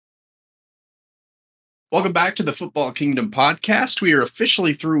Welcome back to the Football Kingdom podcast. We are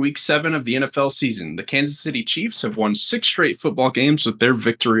officially through week 7 of the NFL season. The Kansas City Chiefs have won 6 straight football games with their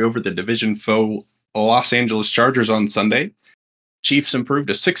victory over the division foe Los Angeles Chargers on Sunday. Chiefs improved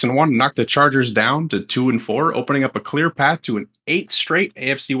to 6-1 and knocked the Chargers down to 2-4, opening up a clear path to an 8th straight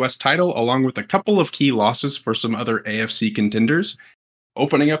AFC West title, along with a couple of key losses for some other AFC contenders,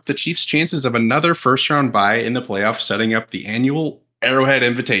 opening up the Chiefs' chances of another first-round bye in the playoffs, setting up the annual Arrowhead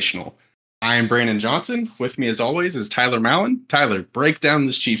Invitational. I am Brandon Johnson. With me, as always, is Tyler Mallon. Tyler, break down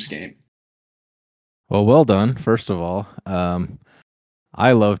this Chiefs game. Well done. First of all,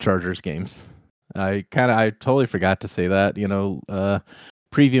 I love Chargers games. I totally forgot to say that,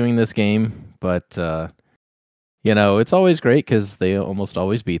 previewing this game, but it's always great because they almost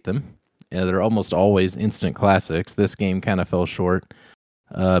always beat them. They're almost always instant classics. This game kind of fell short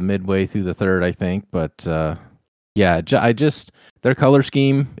midway through the third, I think, but their color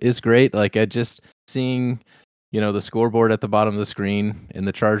scheme is great. Like, I just seeing, the scoreboard at the bottom of the screen and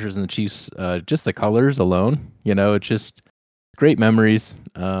the Chargers and the Chiefs, just the colors alone, it's just great memories.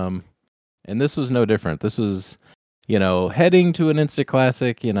 And this was no different. This was, heading to an instant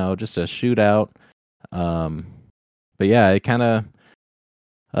classic, just a shootout. But yeah, it kind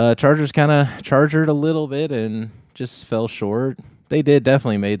of, Chargers kind of chargered a little bit and just fell short. They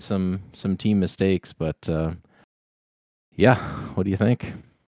definitely made some team mistakes, but yeah, what do you think?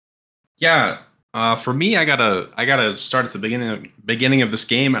 Yeah, for me, I gotta start at the beginning of this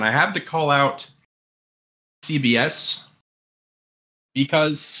game, and I have to call out CBS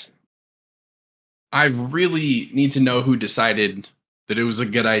because I really need to know who decided that it was a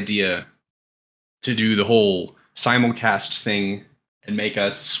good idea to do the whole simulcast thing and make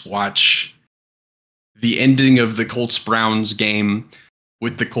us watch the ending of the Colts-Browns game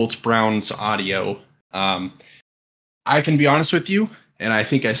with the Colts-Browns audio. I can be honest with you, and I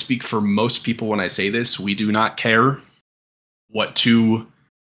think I speak for most people when I say this, we do not care what two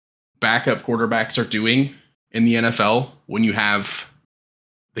backup quarterbacks are doing in the NFL when you have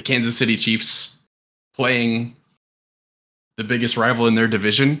the Kansas City Chiefs playing the biggest rival in their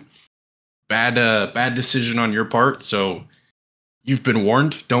division. Bad decision on your part, so you've been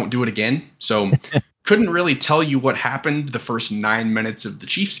warned. Don't do it again. So couldn't really tell you what happened the first 9 minutes of the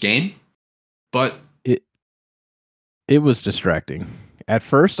Chiefs game, but it was distracting. At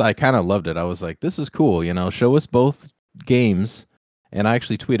first, I kind of loved it. I was like, this is cool, show us both games. And I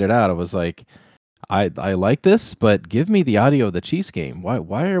actually tweeted out, I was like, I like this, but give me the audio of the Chiefs game.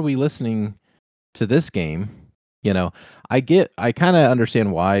 Why are we listening to this game? I kind of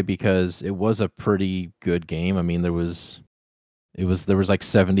understand why, because it was a pretty good game. I mean, there was like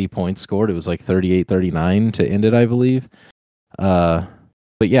 70 points scored. It was like 38-39 to end it, I believe. But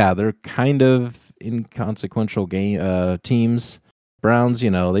yeah, they're kind of inconsequential game teams. Browns, they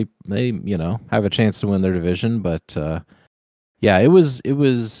have a chance to win their division, but yeah, it was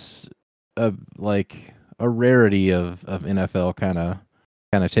a rarity of NFL kind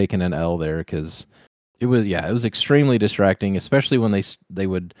of taking an L there, because it was extremely distracting, especially when they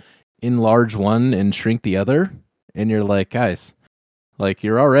would enlarge one and shrink the other, and you're like, guys, like,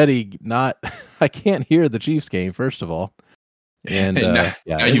 you're already not I can't hear the Chiefs game, first of all. And now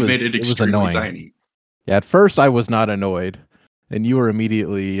you made it extremely annoying. tiny. Yeah, at first I was not annoyed, and you're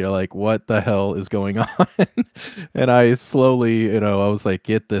like, what the hell is going on? And I slowly, I was like,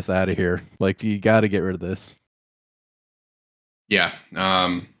 get this out of here. Like, you got to get rid of this. Yeah.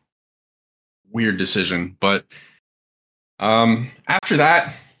 Weird decision. But after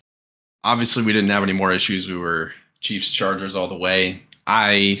that, obviously we didn't have any more issues. We were Chiefs Chargers all the way.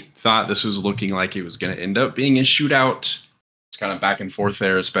 I thought this was looking like it was going to end up being a shootout. It's kind of back and forth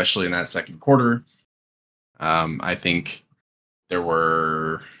there, especially in that second quarter. I think there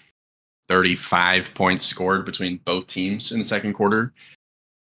were 35 points scored between both teams in the second quarter.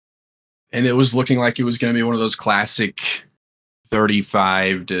 And it was looking like it was going to be one of those classic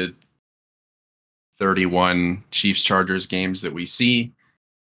 35-31 Chiefs Chargers games that we see.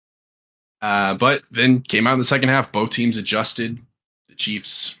 But then came out in the second half. Both teams adjusted. The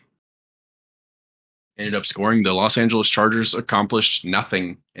Chiefs ended up scoring. The Los Angeles Chargers accomplished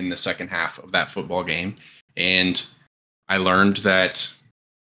nothing in the second half of that football game. And I learned that,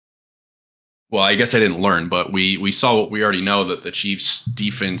 well, I guess I didn't learn, but we saw what we already know, that the Chiefs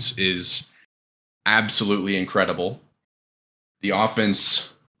defense is absolutely incredible. The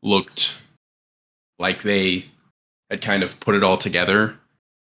offense looked like they had kind of put it all together.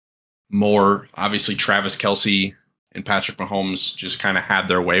 More, obviously, Travis Kelce and Patrick Mahomes just kind of had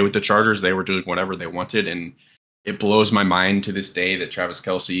their way with the Chargers. They were doing whatever they wanted, and it blows my mind to this day that Travis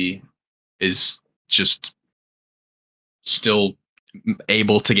Kelce is just still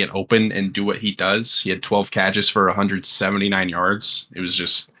able to get open and do what he does. He had 12 catches for 179 yards. It was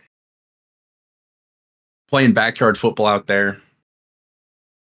just playing backyard football out there.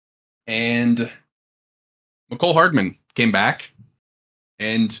 And McCole Hardman came back,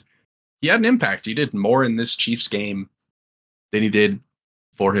 and he had an impact. He did more in this Chiefs game than he did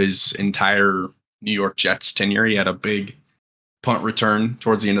for his entire New York Jets tenure. He had a big punt return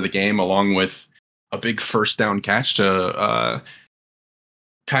towards the end of the game, along with a big first down catch to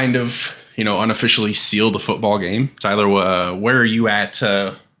kind of, unofficially seal the football game. Tyler, where are you at?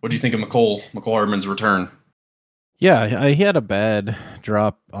 What do you think of McCole Hardman's return? Yeah, he had a bad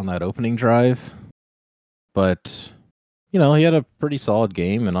drop on that opening drive, but he had a pretty solid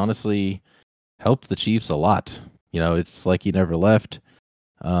game and honestly helped the Chiefs a lot. It's like he never left.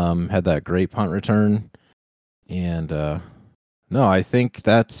 Had that great punt return, and no, I think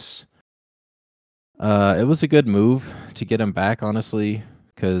that's it was a good move to get him back, honestly,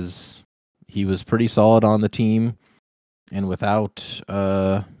 because he was pretty solid on the team, and without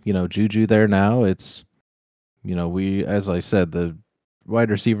Juju there now, it's we, as I said, the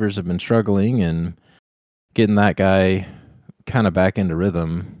wide receivers have been struggling, and getting that guy kind of back into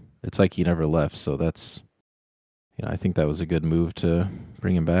rhythm, it's like he never left. So that's, I think that was a good move to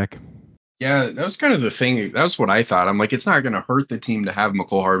bring him back. Yeah, that was kind of the thing. That was what I thought. I'm like, it's not going to hurt the team to have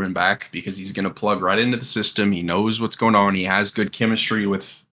McCole Hardman back because he's going to plug right into the system. He knows what's going on. He has good chemistry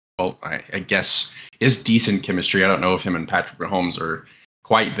with, well, I guess is decent chemistry. I don't know if him and Patrick Mahomes are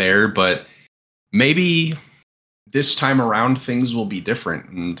quite there, but maybe this time around things will be different,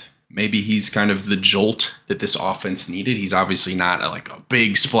 and maybe he's kind of the jolt that this offense needed. He's obviously not like a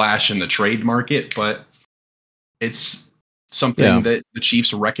big splash in the trade market, but it's something that the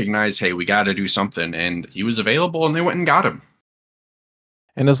Chiefs recognize, hey, we got to do something, and he was available and they went and got him.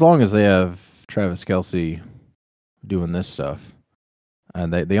 And as long as they have Travis Kelce doing this stuff,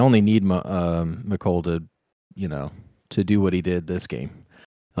 and they only need McCole to do what he did this game,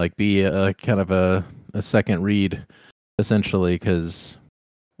 like be a kind of a second read, essentially, because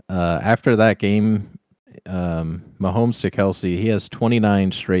after that game, Mahomes to Kelce, he has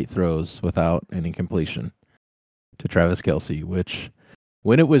 29 straight throws without any completion to Travis Kelce, which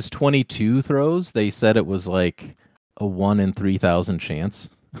when it was 22 throws, they said it was like a 1 in 3,000 chance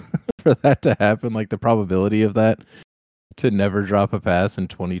for that to happen, like the probability of that to never drop a pass in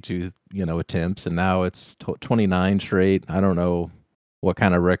 22 attempts, and now it's 29 straight. I don't know what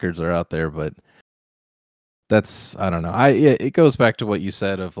kind of records are out there, but that's, I don't know. It goes back to what you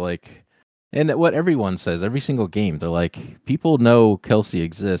said of like, and what everyone says every single game. They're like, people know Kelce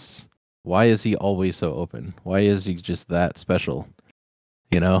exists. Why is he always so open? Why is he just that special?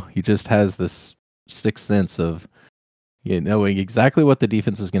 He just has this sixth sense of knowing exactly what the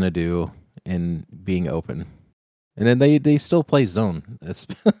defense is going to do and being open. And then they still play zone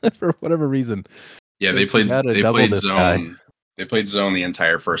for whatever reason. Yeah, they played zone. They played zone the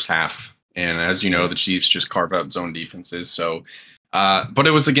entire first half. And as you know, the Chiefs just carve out zone defenses. So, but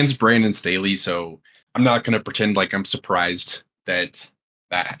it was against Brandon Staley, so I'm not going to pretend like I'm surprised that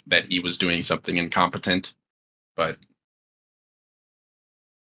he was doing something incompetent. But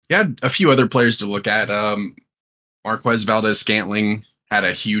you had a few other players to look at. Marquez Valdes-Scantling had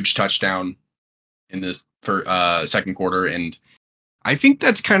a huge touchdown in this second quarter, and I think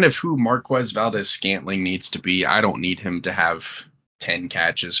that's kind of who Marquez Valdes-Scantling needs to be. I don't need him to have 10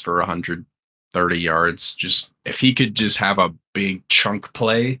 catches for 130 yards. Just if he could just have a big chunk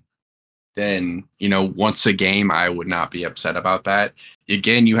play, then, once a game, I would not be upset about that.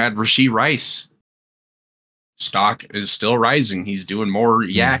 Again, you had Rashee Rice. Stock is still rising. He's doing more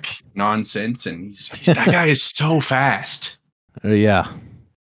yak nonsense, and he's that guy is so fast. Yeah.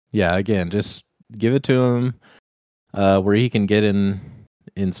 Again, just give it to him where he can get in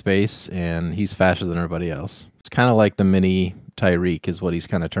space, and he's faster than everybody else. It's kind of like the mini Tyreek is what he's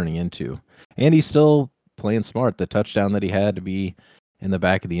kind of turning into, and he's still playing smart. The touchdown that he had to be in the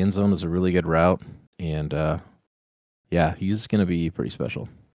back of the end zone was a really good route, and he's going to be pretty special.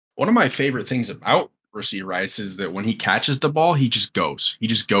 One of my favorite things about Rashee Rice is that when he catches the ball, he just goes. He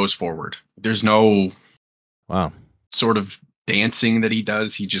just goes forward. There's no sort of dancing that he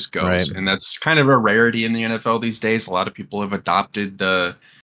does. He just goes. Right. And that's kind of a rarity in the NFL these days. A lot of people have adopted the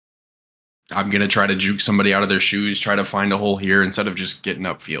I'm going to try to juke somebody out of their shoes, try to find a hole here instead of just getting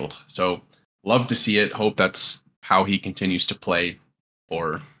upfield. So love to see it. Hope that's how he continues to play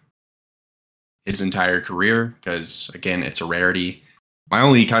for his entire career, because again, it's a rarity. My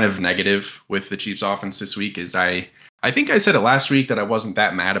only kind of negative with the Chiefs offense this week is I think I said it last week that I wasn't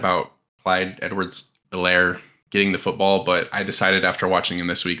that mad about Clyde Edwards-Helaire getting the football, but I decided after watching him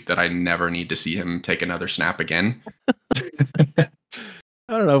this week that I never need to see him take another snap again.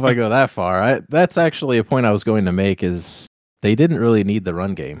 I don't know if I go that far. That's actually a point I was going to make is they didn't really need the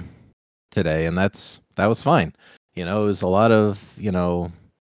run game today, and that was fine. It was a lot of,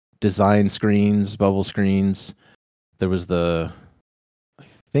 design screens, bubble screens. There was I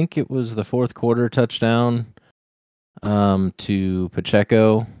think it was the fourth quarter touchdown to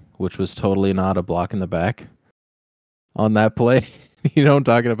Pacheco, which was totally not a block in the back on that play. You know what I'm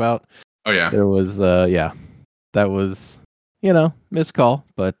talking about? Oh yeah. There was that was, missed call,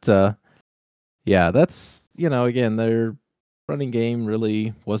 but yeah, that's, again, their running game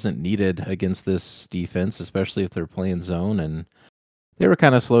really wasn't needed against this defense, especially if they're playing zone, and they were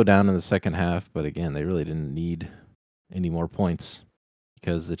kind of slowed down in the second half, but again, they really didn't need any more points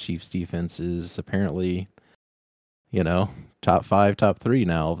because the Chiefs defense is apparently, top 5, top 3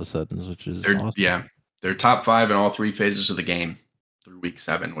 now all of a sudden, which is awesome. Yeah. They're top 5 in all 3 phases of the game through week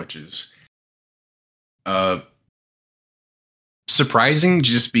 7, which is surprising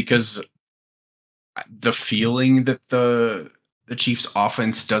just because the feeling that the Chiefs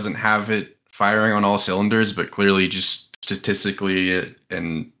offense doesn't have it firing on all cylinders, but clearly just statistically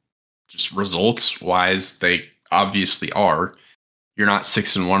and just results wise, they obviously are. You're not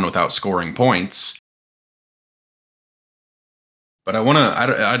 6-1 without scoring points. But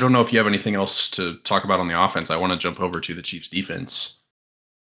I don't know if you have anything else to talk about on the offense. I want to jump over to the Chiefs defense.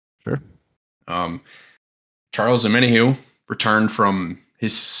 Sure. Charles Omenihu returned from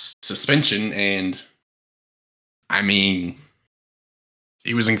his suspension, and I mean,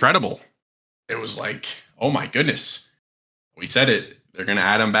 he was incredible. It was like, oh my goodness. We said it. They're going to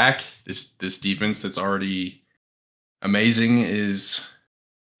add him back. This defense that's already amazing is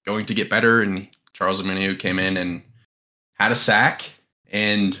going to get better, and Charles Omenihu came in and had a sack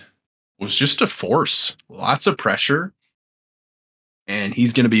and was just a force. Lots of pressure. And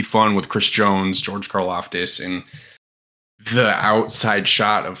he's going to be fun with Chris Jones, George Karlaftis, and the outside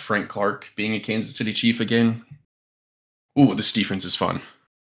shot of Frank Clark being a Kansas City Chief again. Ooh, this defense is fun.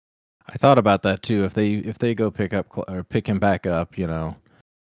 I thought about that too. If they go pick him back up,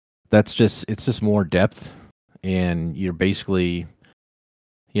 it's just more depth, and you're basically,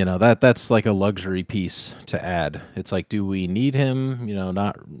 that's like a luxury piece to add. It's like, do we need him?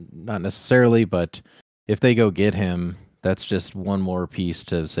 Not necessarily, but if they go get him, that's just one more piece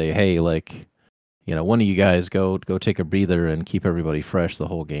to say, hey, like, one of you guys go take a breather and keep everybody fresh the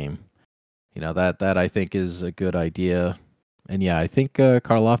whole game. That I think is a good idea. And yeah, I think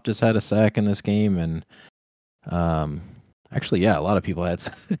Karloff had a sack in this game, and actually, yeah, a lot of people had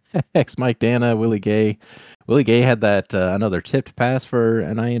ex Mike Dana, Willie Gay. Willie Gay had that another tipped pass for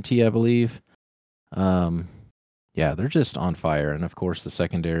an INT, I believe. Yeah, they're just on fire, and of course, the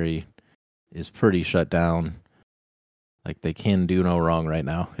secondary is pretty shut down. Like, they can do no wrong right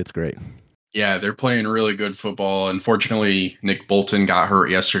now. It's great. Yeah, they're playing really good football. Unfortunately, Nick Bolton got hurt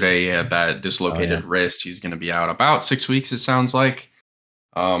yesterday. He had that dislocated wrist. He's going to be out about 6 weeks, it sounds like.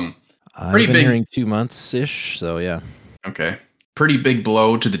 I've been hearing 2 months-ish, so yeah. Okay. Pretty big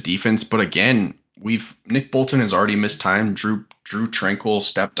blow to the defense, but again, Nick Bolton has already missed time. Drew Tranquil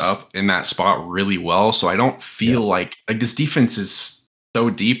stepped up in that spot really well, so I don't feel like this defense is so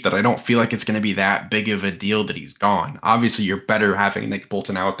deep that I don't feel like it's going to be that big of a deal that he's gone. Obviously, you're better having Nick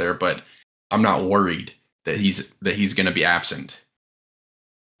Bolton out there, but I'm not worried that he's going to be absent.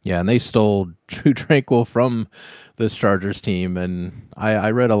 Yeah, and they stole Drew Tranquil from this Chargers team, and I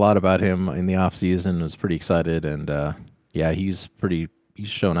read a lot about him in the offseason, was pretty excited, and yeah, he's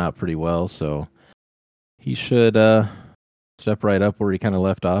shown out pretty well, so he should step right up where he kind of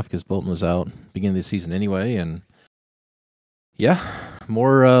left off, because Bolton was out beginning of the season anyway, and yeah,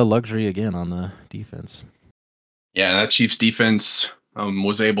 more luxury again on the defense. Yeah, that Chiefs defense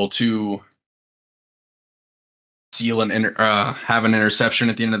was able to have an interception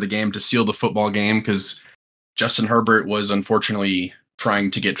at the end of the game to seal the football game, because Justin Herbert was unfortunately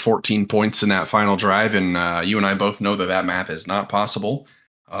trying to get 14 points in that final drive, and you and I both know that math is not possible.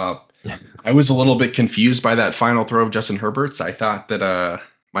 I was a little bit confused by that final throw of Justin Herbert's. I thought that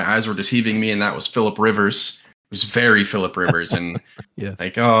my eyes were deceiving me, and that was Phillip Rivers. It was very Phillip Rivers, and yes.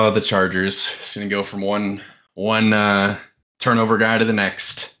 Like, oh, the Chargers. It's going to go from one turnover guy to the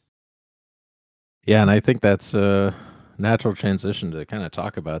next. Yeah, and I think that's a natural transition to kind of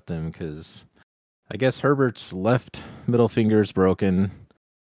talk about them, because I guess Herbert's left middle finger is broken.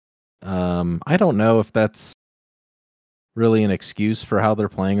 I don't know if that's really an excuse for how they're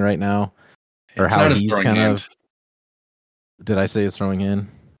playing right now, or It's how not his he's throwing kind hand. of. Did I say it's throwing hand?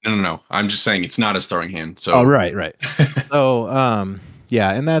 No. I'm just saying it's not his throwing hand. So. Oh, right. So,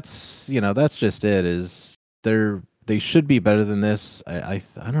 yeah, and that's just it. Is they should be better than this. I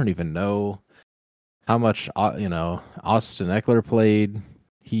don't even know how much Austin Eckler played.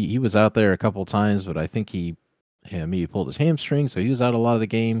 He was out there a couple times, but I think he maybe pulled his hamstring, so he was out a lot of the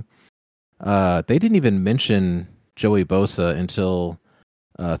game. They didn't even mention Joey Bosa until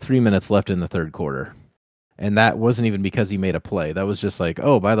 3 minutes left in the third quarter. And that wasn't even because he made a play. That was just like,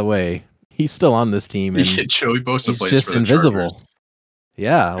 oh, by the way, he's still on this team and Joey Bosa he's plays just for the invisible. Chargers.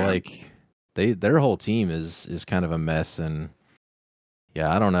 Yeah, like their whole team is kind of a mess, and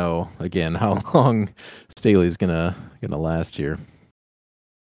yeah, I don't know again how long Staley's gonna last here.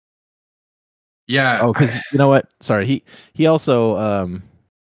 Yeah. Oh, because you know what? Sorry, he also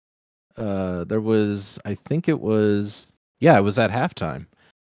there was, I think it was, yeah, it was at halftime.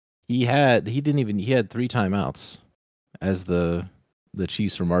 He had 3 timeouts as the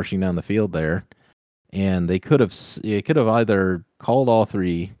Chiefs were marching down the field there, and they could have either called all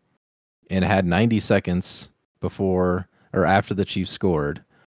three and had 90 seconds before or after the Chiefs scored,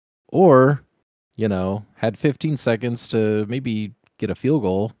 or had 15 seconds to maybe get a field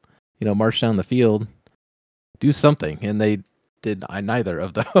goal, march down the field, do something, and they did neither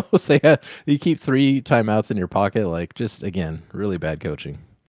of those. You keep 3 timeouts in your pocket, like, just again, really bad coaching.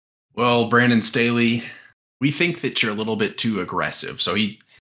 Well, Brandon Staley, we think that you're a little bit too aggressive. So he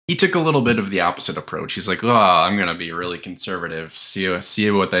took a little bit of the opposite approach. He's like, "Oh, I'm going to be really conservative. See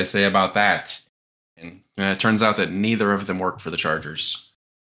what they say about that." And it turns out that neither of them worked for the Chargers.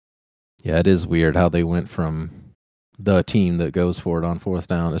 Yeah, it is weird how they went from the team that goes for it on fourth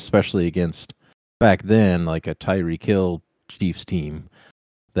down, especially against back then like a Tyreek Hill Chiefs team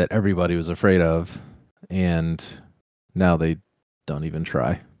that everybody was afraid of, and now they don't even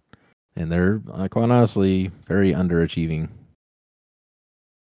try. And they're quite honestly very underachieving.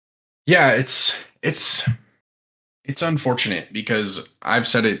 Yeah, it's unfortunate because I've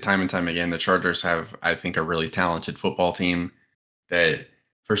said it time and time again. The Chargers have, I think, a really talented football team that,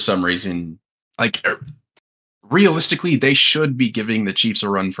 for some reason, like realistically, they should be giving the Chiefs a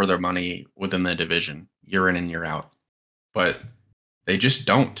run for their money within the division year in and year out, but they just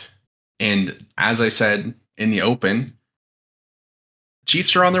don't. And as I said in the open,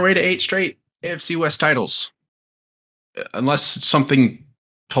 Chiefs are on their way to 8 straight AFC West titles, unless something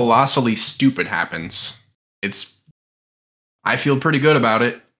colossally stupid happens. I feel pretty good about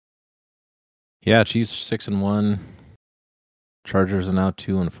it. Yeah, Chiefs 6-1. Chargers are now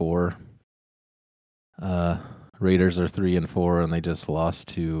 2-4. Raiders are 3-4, and they just lost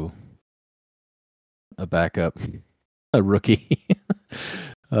to a backup, a rookie.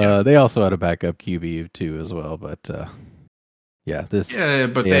 They also had a backup QB too as well, but yeah,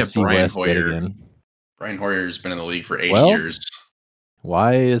 but they have Brian West Hoyer. Again. Brian Hoyer's been in the league for 80 years.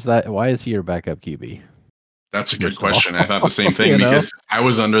 Why is that? Why is he your backup QB? That's a good question. I thought the same thing because I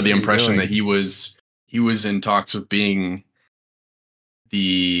was under the impression that he was in talks with being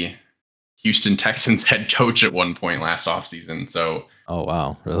the Houston Texans head coach at one point last offseason. So, oh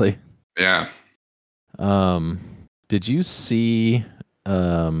wow, really? Yeah. Did you see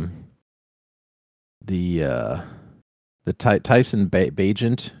the Tyson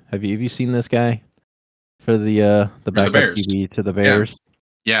Bagent? Have you seen this guy for the backup QB to the Bears?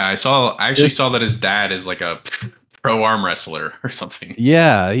 Yeah, I actually saw that his dad is like a pro arm wrestler or something.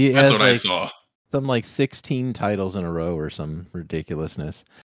 Yeah, that's what I saw. Some like 16 titles in a row or some ridiculousness.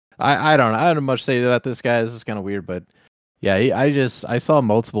 I don't know. I don't have much to say about this guy. This is kind of weird, but yeah, I saw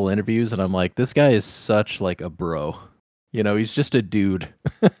multiple interviews and I'm like, this guy is such like a bro. He's just a dude.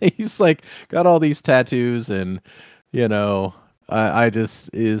 He's like got all these tattoos and I just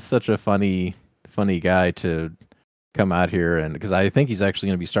is such a funny guy to come out here, and because I think he's actually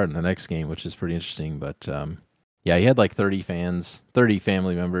going to be starting the next game, which is pretty interesting. But yeah, he had like 30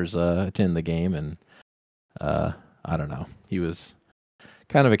 family members attend the game, and I don't know. He was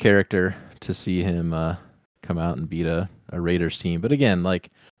kind of a character to see him come out and beat a Raiders team. But again, like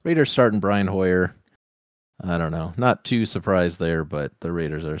Raiders starting Brian Hoyer, I don't know. Not too surprised there, but the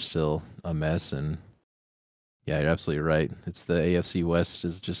Raiders are still a mess. And yeah, you're absolutely right. It's the AFC West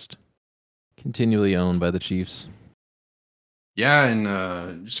is just continually owned by the Chiefs. Yeah,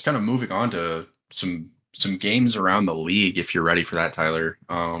 and just kind of moving on to some games around the league, if you're ready for that, Tyler.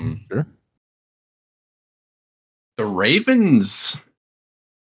 Sure. The Ravens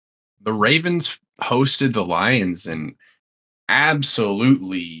hosted the Lions and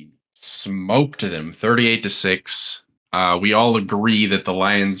absolutely smoked them 38-6. We all agree that the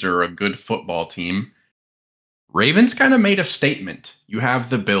Lions are a good football team. Ravens kind of made a statement. You have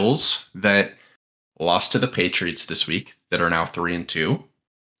the Bills that lost to the Patriots this week that are now 3-2.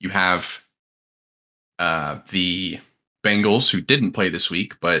 You have the Bengals who didn't play this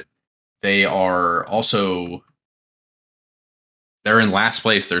week, but they are also they're in last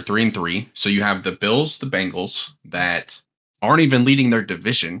place. They're 3-3. So you have the Bills, the Bengals that aren't even leading their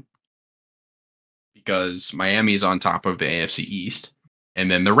division because Miami's on top of the AFC East, and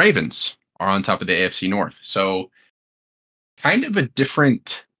then the Ravens are on top of the AFC North. So kind of a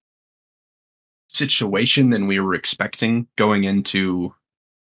different situation than we were expecting going into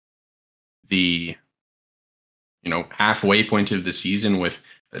the halfway point of the season, with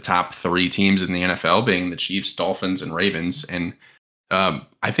the top three teams in the NFL being the Chiefs, Dolphins, and Ravens. And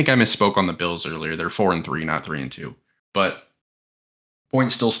I think I misspoke on the Bills earlier. They're 4-3, not 3-2. But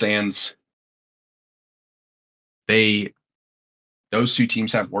point still stands. Those two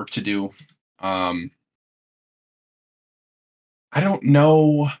teams have work to do. I don't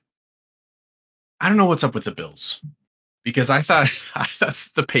know. I don't know what's up with the Bills, because I thought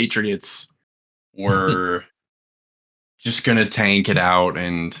the Patriots were just gonna tank it out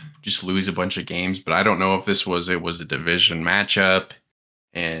and just lose a bunch of games. But I don't know if it was a division matchup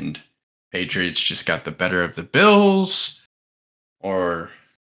and Patriots just got the better of the Bills, or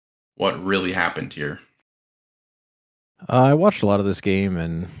what really happened here. I watched a lot of this game,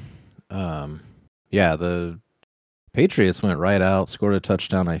 and yeah, the Patriots went right out, scored a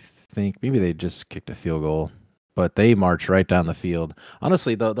touchdown. I think maybe they just kicked a field goal, but they marched right down the field.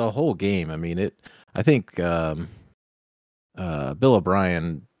 Honestly, the whole game. I mean, it. I think Bill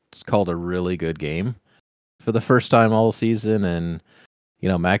O'Brien called a really good game for the first time all season, and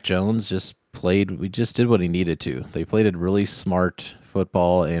Mac Jones just played. We just did what he needed to. They played a really smart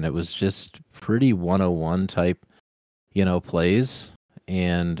football, and it was just pretty 101 type, plays.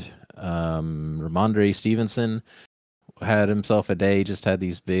 And Ramondre Stevenson had himself a day, just had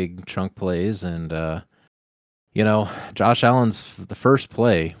these big chunk plays. And, Josh Allen's the first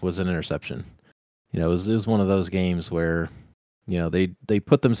play was an interception. It was one of those games where, they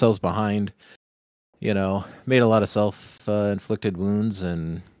put themselves behind, made a lot of self-inflicted wounds.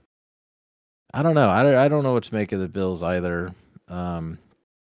 And I don't know. I don't know what to make of the Bills either.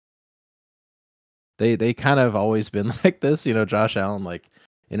 They kind of always been like this, Josh Allen, like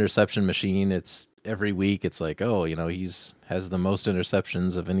interception machine. It's every week. It's like, oh, he's has the most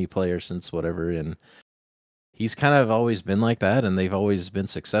interceptions of any player since whatever, and he's kind of always been like that, and they've always been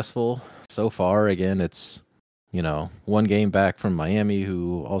successful so far. Again, it's one game back from Miami,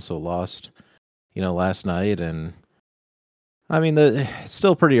 who also lost, last night, and I mean it's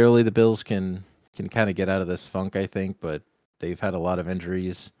still pretty early. The Bills can kind of get out of this funk, I think, but they've had a lot of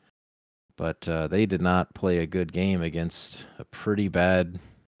injuries. But they did not play a good game against a pretty bad,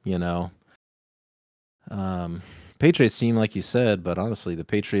 Patriots team, like you said. But honestly, the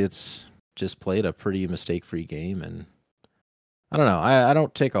Patriots just played a pretty mistake-free game, and I don't know. I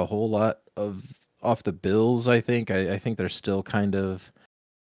don't take a whole lot off the Bills. I think they're still kind of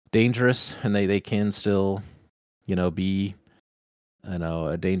dangerous, and they can still, be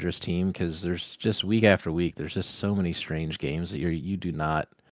a dangerous team, because there's just week after week, there's just so many strange games that you do not.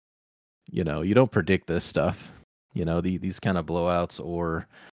 You don't predict this stuff, these kind of blowouts or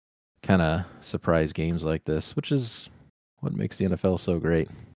kind of surprise games like this, which is what makes the NFL so great.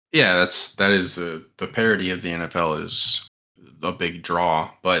 Yeah, that is the parody of the NFL is a big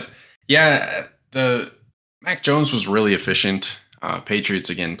draw. But yeah, the Mac Jones was really efficient. Patriots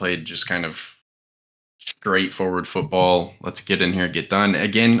again played just kind of straightforward football. Let's get in here, get done.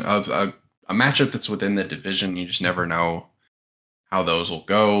 Again, a matchup that's within the division. You just never know how those will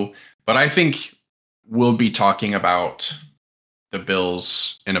go. But I think we'll be talking about the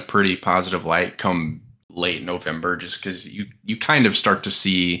Bills in a pretty positive light come late November, just because you kind of start to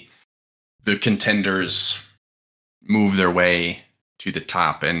see the contenders move their way to the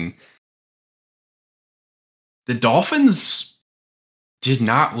top. And the Dolphins did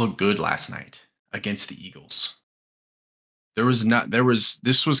not look good last night against the Eagles.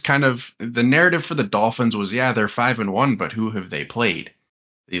 This was kind of the narrative for the Dolphins was, yeah, they're 5-1, but who have they played?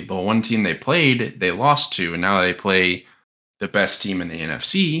 The one team they played, they lost to, and now they play the best team in the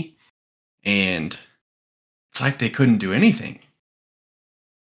NFC, and it's like they couldn't do anything.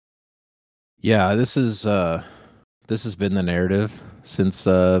 Yeah, this has been the narrative since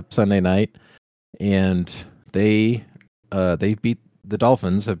Sunday night, and they beat the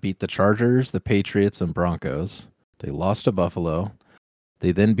Dolphins have beat the Chargers, the Patriots, and Broncos. They lost to Buffalo.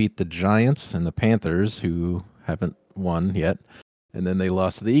 They then beat the Giants and the Panthers, who haven't won yet. And then they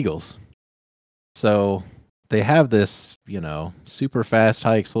lost to the Eagles. So they have this, super fast,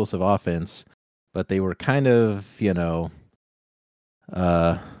 high explosive offense, but they were kind of,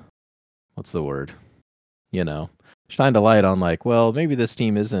 what's the word? Shined a light on like, well, maybe this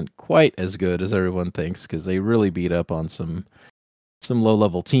team isn't quite as good as everyone thinks, because they really beat up on some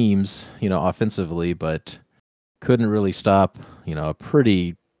low-level teams, offensively, but couldn't really stop, a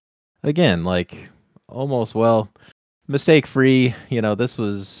pretty, again, like almost, well, mistake free. This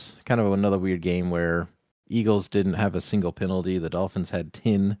was kind of another weird game where Eagles didn't have a single penalty. The Dolphins had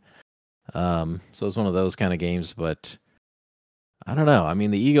 10. So it's one of those kind of games, but I don't know. I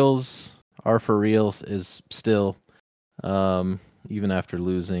mean, the Eagles are for real is still, even after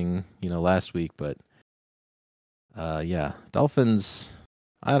losing, last week. But yeah, Dolphins.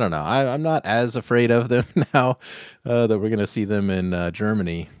 I don't know. I'm not as afraid of them now that we're gonna see them in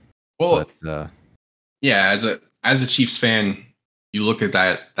Germany. Well, But yeah, as a Chiefs fan, you look at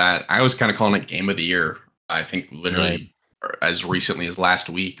that I was kind of calling it game of the year. I think right. literally as recently as last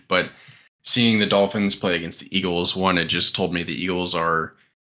week, but seeing the Dolphins play against the Eagles, one, it just told me the Eagles are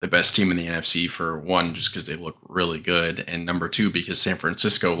the best team in the NFC for one, just because they look really good, and number two, because San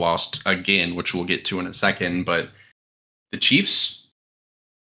Francisco lost again, which we'll get to in a second. But the Chiefs,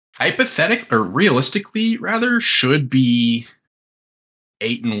 hypothetic or realistically, rather, should be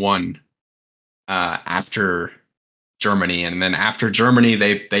 8-1 after Germany, and then after Germany,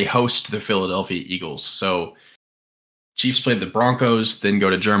 they host the Philadelphia Eagles. So Chiefs play the Broncos, then go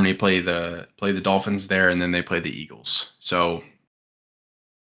to Germany, play the Dolphins there, and then they play the Eagles. So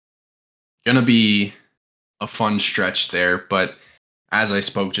gonna be a fun stretch there. But as I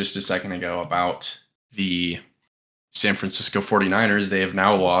spoke just a second ago about the San Francisco 49ers, they have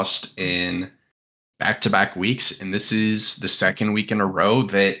now lost in back-to-back weeks, and this is the second week in a row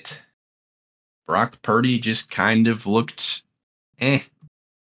that Brock Purdy just kind of looked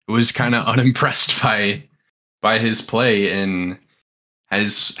was kind of unimpressed by his play. And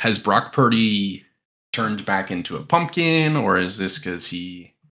has Brock Purdy turned back into a pumpkin, or is this because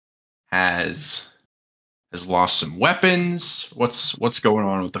he has lost some weapons? What's going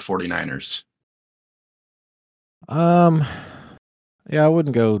on with the 49ers? Um, yeah, I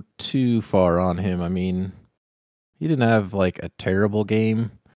wouldn't go too far on him. I mean, he didn't have like a terrible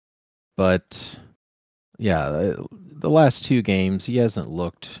game, but yeah, the last two games he hasn't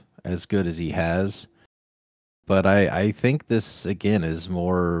looked as good as he has. But I think this again is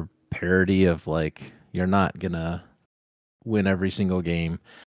more parody of like you're not gonna win every single game,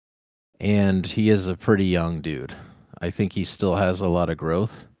 and he is a pretty young dude. I think he still has a lot of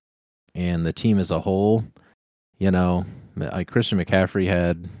growth, and the team as a whole, like Christian McCaffrey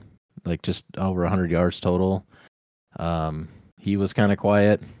had like just over 100 yards total. He was kind of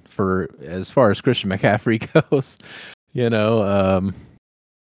quiet for as far as Christian McCaffrey goes. You know, um,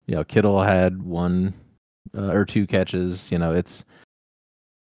 Kittle had one or two catches. It's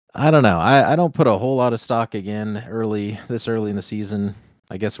I don't know. I don't put a whole lot of stock again this early in the season.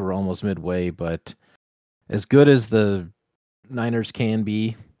 I guess we're almost midway, but as good as the Niners can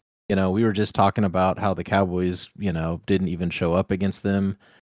be, we were just talking about how the Cowboys, didn't even show up against them.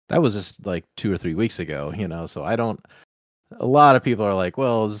 That was just like 2 or 3 weeks ago, so I don't a lot of people are like,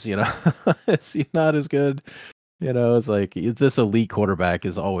 well, is he not as good? It's like this elite quarterback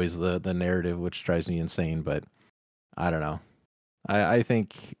is always the narrative, which drives me insane. But I don't know. I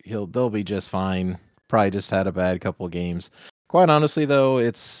think they'll be just fine. Probably just had a bad couple of games. Quite honestly, though,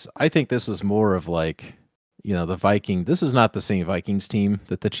 I think this was more of like, the Viking. This is not the same Vikings team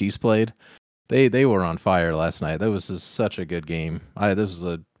that the Chiefs played. They were on fire last night. That was just such a good game. This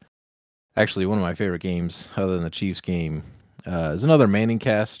was actually one of my favorite games other than the Chiefs game. Is another Manning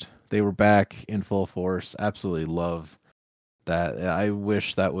cast. They were back in full force. Absolutely love that. I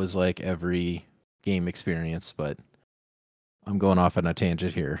wish that was like every game experience, but I'm going off on a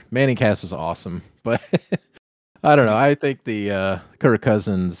tangent here. Manning cast is awesome, but I don't know. I think the Kirk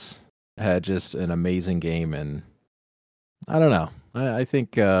Cousins had just an amazing game, and I don't know. I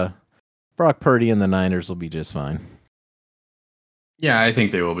think Brock Purdy and the Niners will be just fine. Yeah, I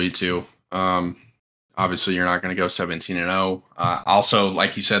think they will be too. Obviously, you're not going to go 17-0. Also,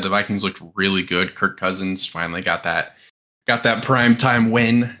 like you said, the Vikings looked really good. Kirk Cousins finally got that prime time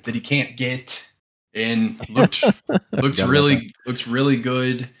win that he can't get, and looked really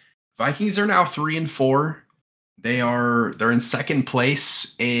good. Vikings are now 3-4. They're in second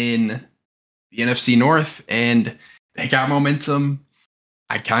place in the NFC North, and they got momentum.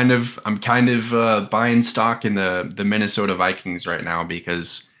 I'm kind of buying stock in the Minnesota Vikings right now,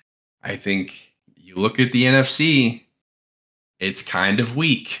 because I think you look at the NFC, it's kind of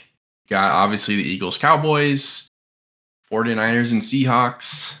weak. Got obviously the Eagles, Cowboys, 49ers and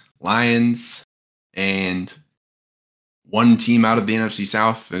Seahawks, Lions, and one team out of the NFC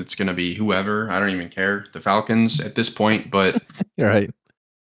South. It's going to be whoever. I don't even care. The Falcons at this point, but You're right.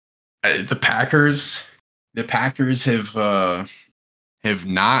 the Packers have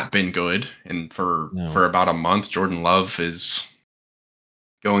not been good, and for about a month, Jordan Love is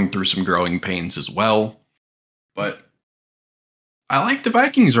going through some growing pains as well. But I like the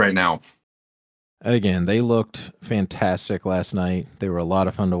Vikings right now. Again, they looked fantastic last night. They were a lot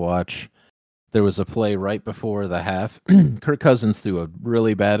of fun to watch. There was a play right before the half. Kirk Cousins threw a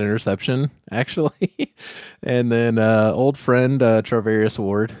really bad interception, actually. And then old friend Charvarius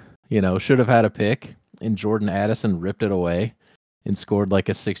Ward, should have had a pick, and Jordan Addison ripped it away and scored like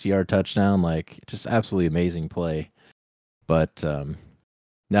a 60-yard touchdown. Like, just absolutely amazing play. But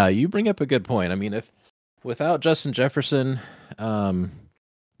now you bring up a good point. I mean, if without Justin Jefferson,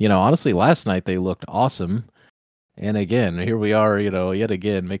 honestly, last night they looked awesome. And again, here we are, yet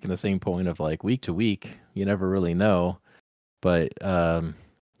again making the same point of like week to week, you never really know. But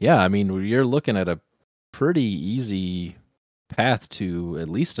yeah, I mean, you're looking at a pretty easy path to at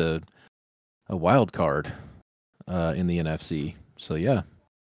least a wild card in the NFC. So yeah,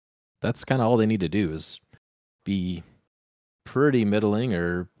 that's kind of all they need to do is be pretty middling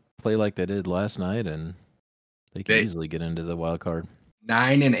or play like they did last night, and they can easily get into the wild card.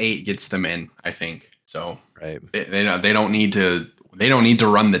 9-8 gets them in, I think. So Right. they don't need to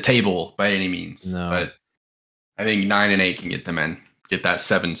run the table by any means. No. But I think 9-8 can get them in, get that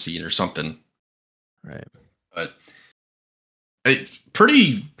 7 seed or something. Right. But a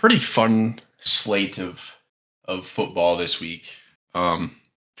pretty fun slate of football this week.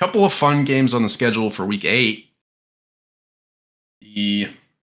 Couple of fun games on the schedule for week 8. The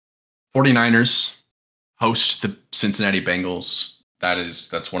 49ers host the Cincinnati Bengals.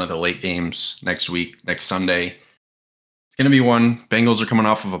 That's one of the late games next Sunday. It's going to be one. Bengals are coming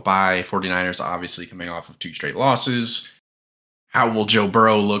off of a bye. 49ers obviously coming off of 2 straight losses. How will Joe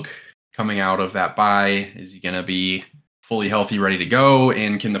Burrow look coming out of that bye? Is he going to be fully healthy, ready to go?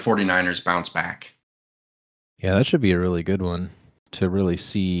 And can the 49ers bounce back? Yeah, that should be a really good one to really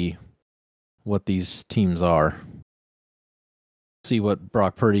see what these teams are. See what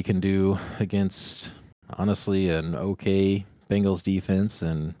Brock Purdy can do against, honestly, an okay Bengals defense.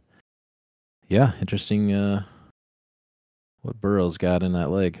 And yeah, interesting what Burrow's got in that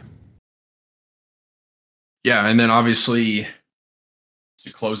leg. Yeah, and then obviously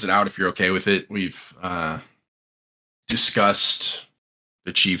to close it out, if you're okay with it, we've discussed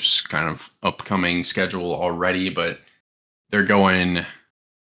the Chiefs' kind of upcoming schedule already, but they're going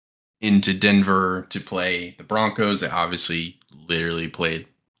into Denver to play the Broncos. They obviously literally played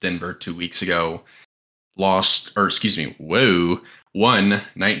Denver 2 weeks ago. Won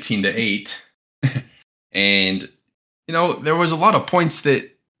 19-8. And there was a lot of points that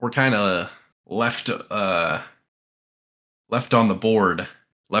were kind of left off the board.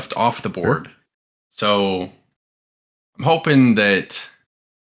 Sure. So I'm hoping that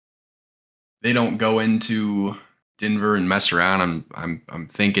they don't go into Denver and mess around. I'm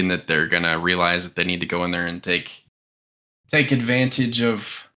thinking that they're gonna realize that they need to go in there and take advantage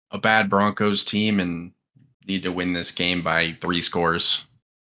of a bad Broncos team and need to win this game by 3 scores.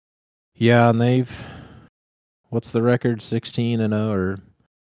 Yeah, and what's the record? 16-0 or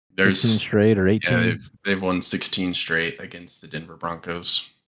 16 straight or 18? Yeah, they've won 16 straight against the Denver Broncos.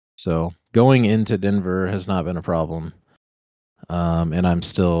 So going into Denver has not been a problem. And I'm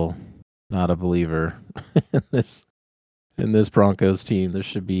still not a believer in this Broncos team. There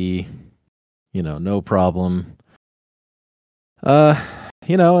should be, no problem.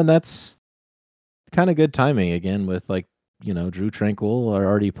 And that's kind of good timing again with Drew Tranquil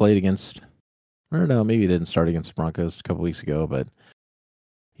already played against, I don't know, maybe he didn't start against the Broncos a couple weeks ago, but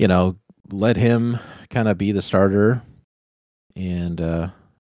let him kind of be the starter. And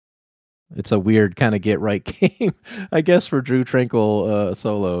it's a weird kind of get right game, I guess, for Drew Tranquil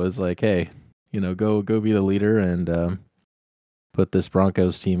solo is like, hey, go be the leader and put this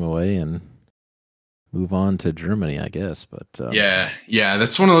Broncos team away and move on to Germany, I guess. But yeah,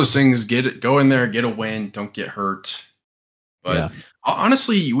 that's one of those things. Go in there, get a win, don't get hurt. But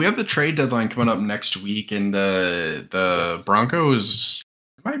honestly, we have the trade deadline coming up next week, and the Broncos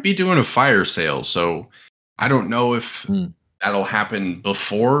might be doing a fire sale. So I don't know if that'll happen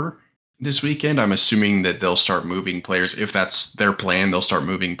before this weekend. I'm assuming that they'll start moving players. If that's their plan, they'll start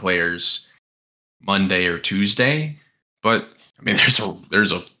moving players Monday or Tuesday. But I mean,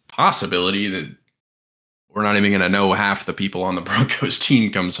 there's a possibility that we're not even going to know half the people on the Broncos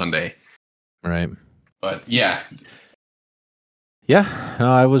team come Sunday. Right. But yeah. Yeah.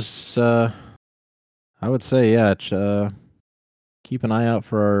 No, I would say, keep an eye out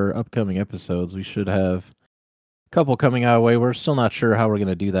for our upcoming episodes. We should have a couple coming our way. We're still not sure how we're going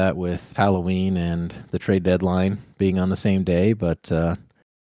to do that with Halloween and the trade deadline being on the same day, but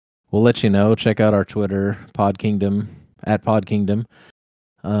we'll let you know. Check out our Twitter, Pod Kingdom, @PodKingdom.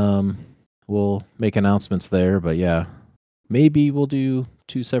 We'll make announcements there, but yeah, maybe we'll do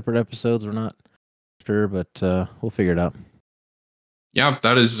 2 separate episodes. We're not sure, but we'll figure it out. Yeah,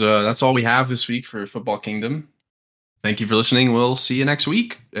 that's all we have this week for Football Kingdom. Thank you for listening. We'll see you next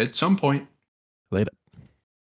week at some point. Later.